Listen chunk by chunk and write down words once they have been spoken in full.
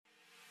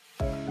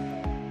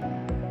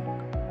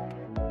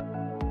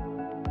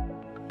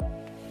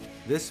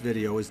This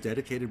video is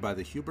dedicated by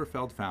the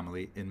Huberfeld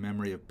family in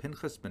memory of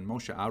Pinchas ben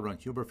Moshe Aaron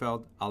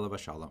Huberfeld, Alav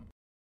Shalom.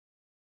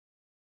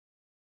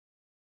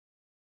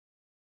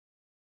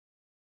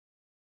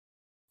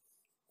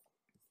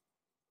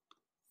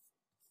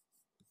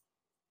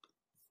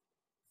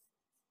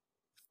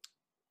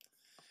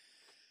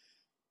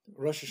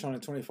 Rosh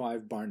Hashanah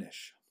 25,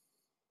 Barnish.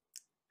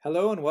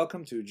 Hello and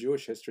welcome to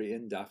Jewish History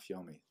in Daf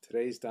Yomi.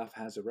 Today's Daf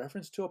has a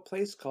reference to a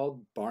place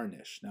called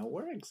Barnish. Now,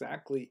 where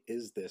exactly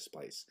is this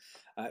place?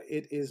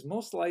 It is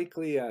most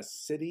likely a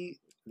city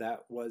that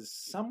was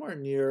somewhere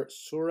near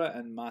Sura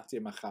and Mati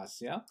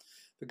Machasya.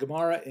 The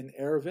Gemara in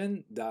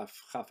Eruvin, Daf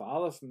Chaf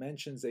Aleph,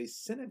 mentions a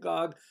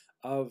synagogue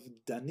of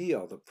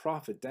Daniel, the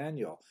prophet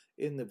Daniel,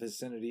 in the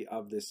vicinity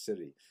of this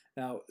city.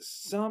 Now,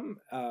 some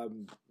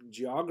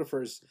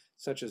geographers,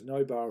 such as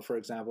Neubauer, for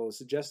example,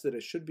 suggest that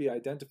it should be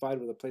identified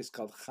with a place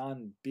called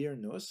Chan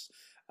Birnus,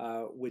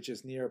 which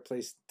is near a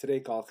place today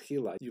called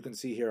Chila. You can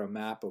see here a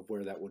map of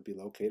where that would be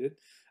located.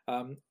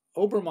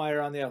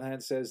 Obermeyer, on the other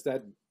hand, says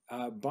that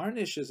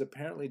Barnish is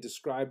apparently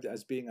described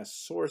as being a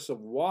source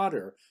of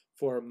water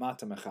for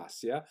Mata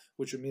Machasya,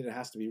 which would mean it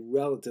has to be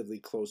relatively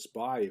close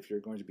by if you're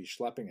going to be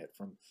schlepping it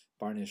from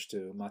Barnish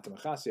to Mata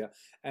Machasya,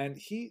 and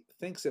he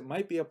thinks it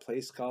might be a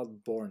place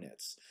called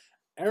Bornitz.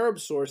 Arab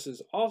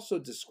sources also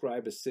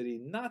describe a city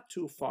not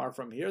too far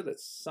from here that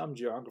some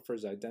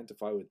geographers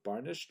identify with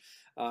Barnish,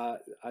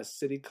 a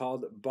city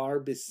called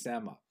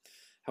Barbisema.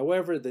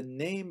 However, the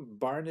name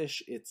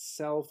Barnish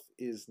itself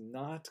is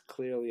not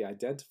clearly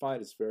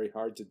identified. It's very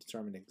hard to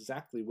determine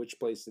exactly which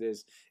place it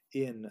is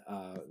in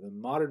the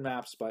modern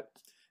maps, but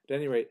at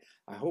any rate,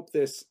 I hope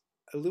this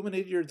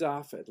illuminated your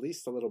daf at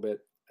least a little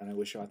bit, and I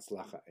wish you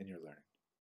hatzlacha in your learning.